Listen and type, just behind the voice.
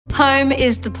Home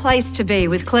is the place to be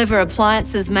with clever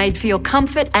appliances made for your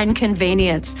comfort and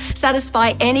convenience.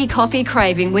 Satisfy any coffee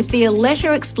craving with the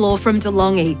Eletta Explore from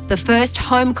DeLonghi, the first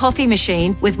home coffee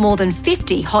machine with more than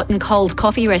 50 hot and cold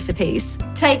coffee recipes.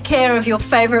 Take care of your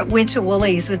favourite winter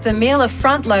woolies with the Miele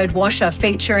front load washer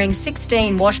featuring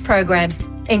 16 wash programs,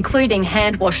 including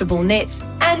hand washable knits.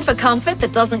 And for comfort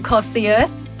that doesn't cost the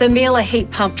earth, the Miele heat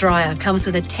pump dryer comes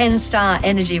with a 10-star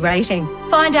energy rating.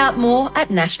 Find out more at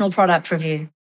National Product Review.